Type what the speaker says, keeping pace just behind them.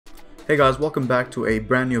Hey guys, welcome back to a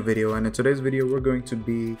brand new video, and in today's video we're going to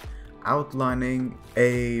be outlining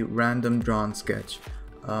a random drawn sketch.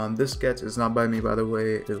 This sketch is not by me, by the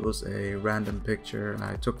way. It was a random picture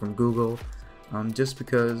I took from Google just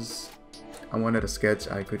because I wanted a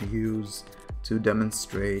sketch I could use to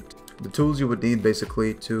demonstrate the tools you would need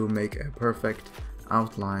basically to make a perfect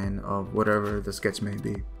outline of whatever the sketch may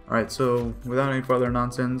be. Alright, so without any further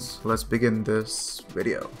nonsense, let's begin this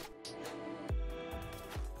video.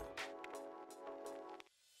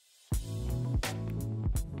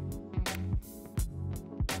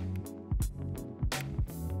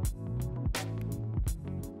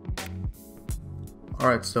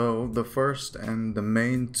 Alright, so the first and the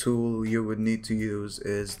main tool you would need to use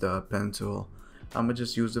is the pen tool. I'm gonna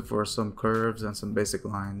just use it for some curves and some basic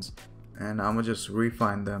lines, and I'm gonna just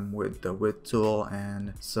refine them with the width tool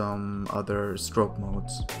and some other stroke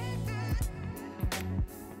modes.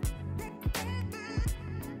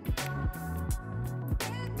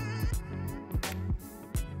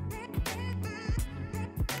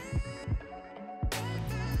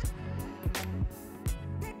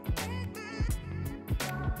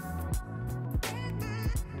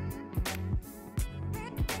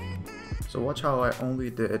 So watch how I only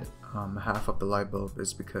did half of the light bulb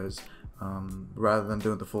is because rather than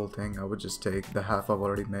doing the full thing, I would just take the half I've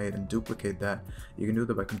already made and duplicate that. You can do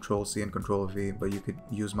that by Control C and Control V, but you could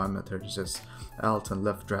use my method, just Alt and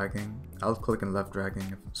left dragging, Alt click and left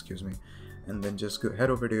dragging, excuse me, and then just head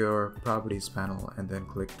over to your properties panel and then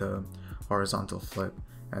click the horizontal flip,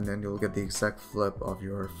 and then you'll get the exact flip of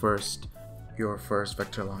your first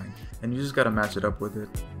vector line, and you just gotta match it up with it.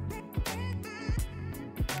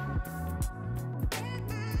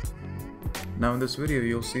 Now in this video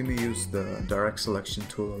you'll see me use the direct selection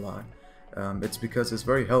tool a lot. It's because it's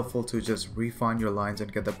very helpful to just refine your lines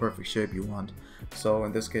and get the perfect shape you want. So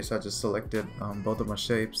in this case I just selected both of my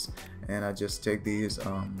shapes, and I just take these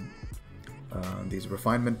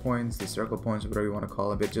refinement points, these circle points, whatever you want to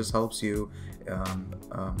call them. It just helps you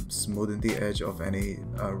smoothen the edge of any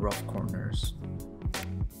rough corners.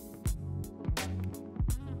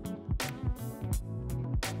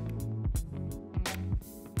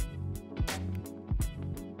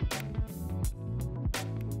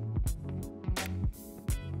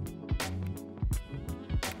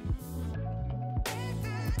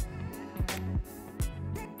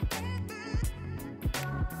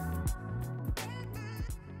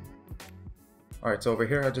 Alright, so over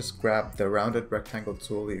here I just grabbed the rounded rectangle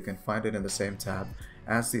tool. You can find it in the same tab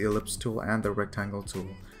as the ellipse tool and the rectangle tool.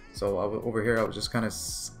 So over here I was just kind of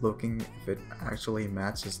looking if it actually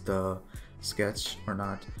matches the sketch or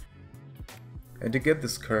not. And to get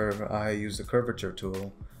this curve, I use the curvature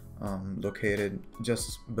tool located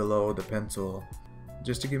just below the pen tool,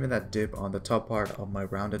 just to give me that dip on the top part of my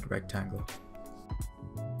rounded rectangle.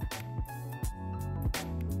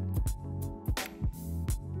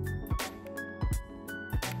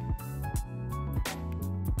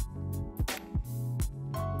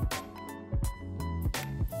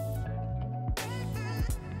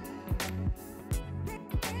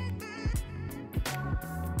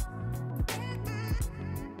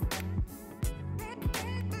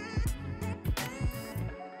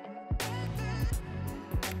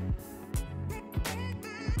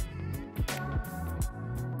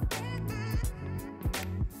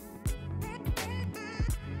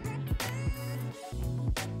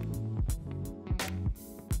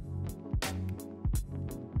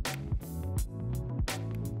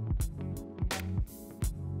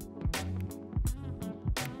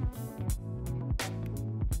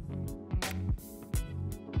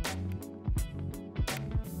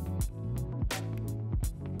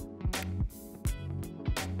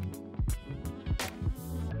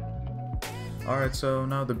 Alright, so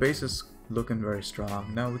now the base is looking very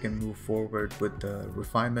strong. Now we can move forward with the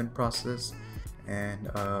refinement process, and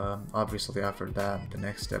obviously after that the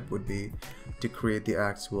next step would be to create the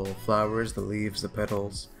actual flowers, the leaves, the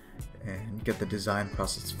petals, and get the design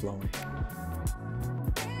process flowing.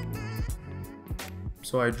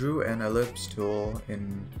 So I drew an ellipse tool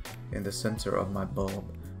in the center of my bulb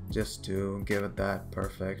just to give it that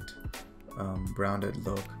perfect rounded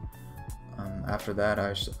look. After that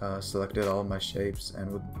I selected all my shapes,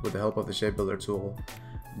 and with the help of the shape builder tool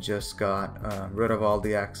just got rid of all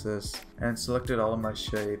the axes and selected all of my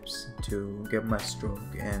shapes to get my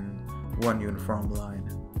stroke in one uniform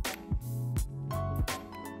line.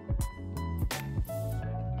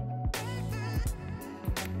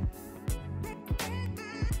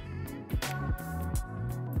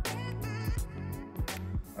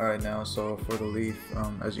 Alright, now so for the leaf,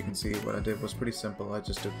 as you can see, what I did was pretty simple. I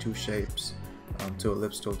just took two shapes, two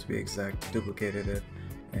ellipse tool to be exact, duplicated it,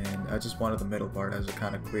 and I just wanted the middle part as it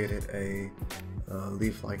kind of created a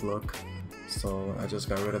leaf-like look. So I just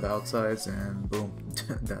got rid of the outsides and boom,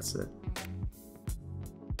 that's it.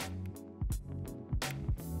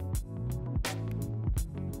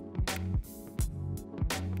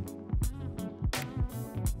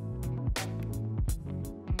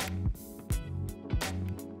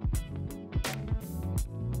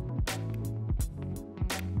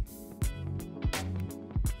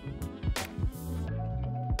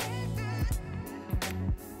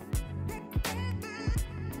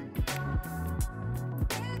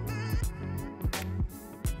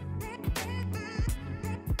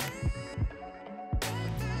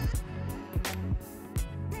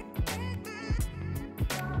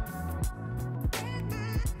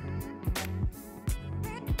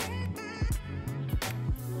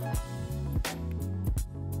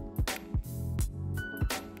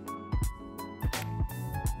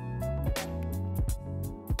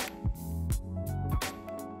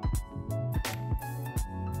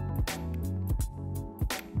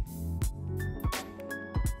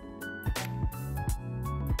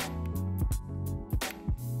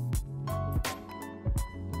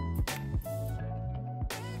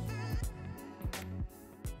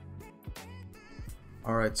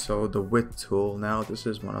 Alright, so the width tool, now this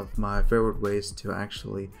is one of my favorite ways to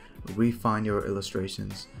actually refine your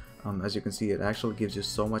illustrations. As you can see, it actually gives you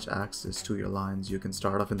so much access to your lines. You can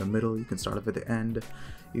start off in the middle, you can start off at the end,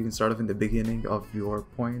 you can start off in the beginning of your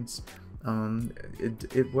points.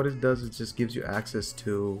 What it does is just gives you access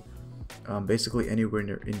to basically anywhere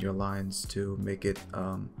in your lines to make it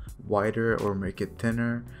wider or make it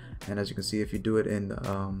thinner. And as you can see, if you do it in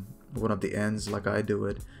one of the ends like I do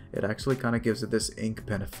it, it actually kind of gives it this ink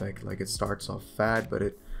pen effect. Like it starts off fat, but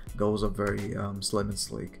it goes up very slim and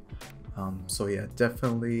sleek. So yeah,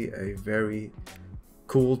 definitely a very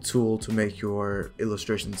cool tool to make your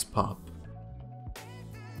illustrations pop.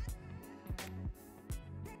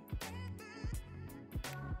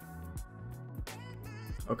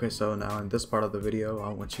 Okay, so now in this part of the video, I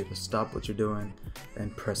want you to stop what you're doing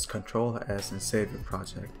and press Ctrl S and save your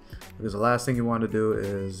project, because the last thing you want to do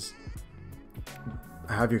is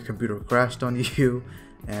have your computer crashed on you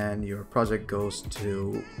and your project goes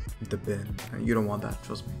to the bin. You don't want that,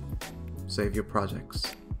 trust me. Save your projects.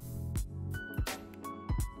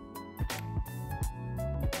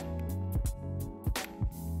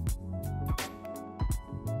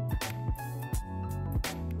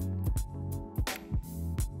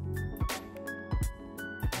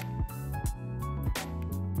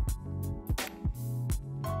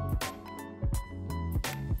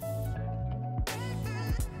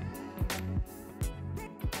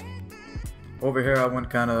 Over here I went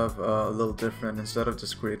kind of a little different. Instead of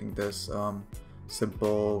just creating this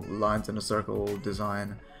simple lines in a circle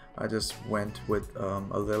design, I just went with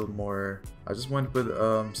a little more, I just went with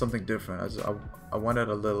something different. I wanted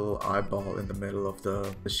a little eyeball in the middle of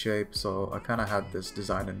the shape, so I kind of had this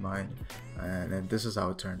design in mind, and this is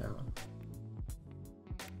how it turned out.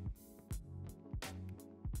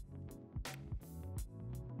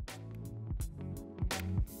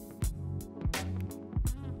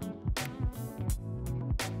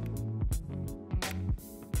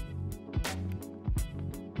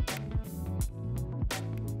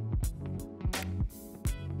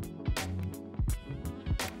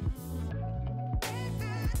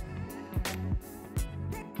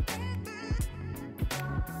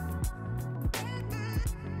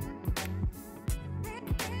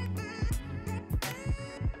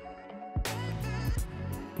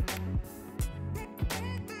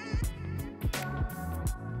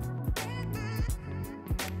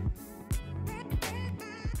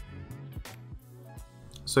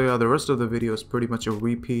 So yeah, the rest of the video is pretty much a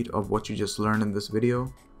repeat of what you just learned in this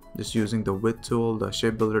video. Just using the width tool, the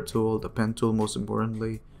shape builder tool, the pen tool most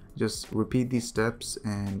importantly. Just repeat these steps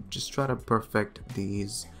and just try to perfect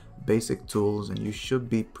these basic tools, and you should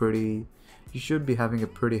be having a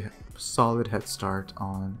pretty solid head start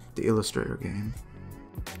on the Illustrator game.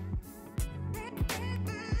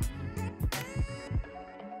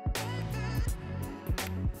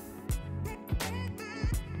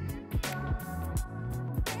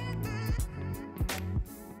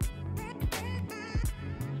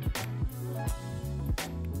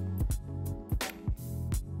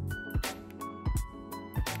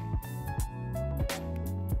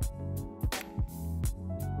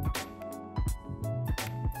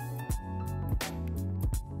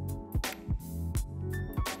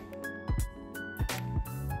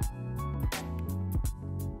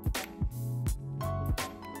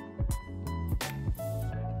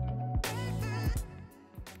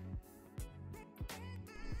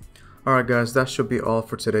 Alright guys, that should be all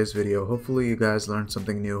for today's video. Hopefully you guys learned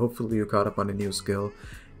something new. Hopefully you caught up on a new skill.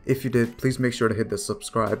 If you did, please make sure to hit the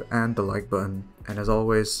subscribe and the like button. And as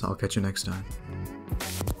always, I'll catch you next time.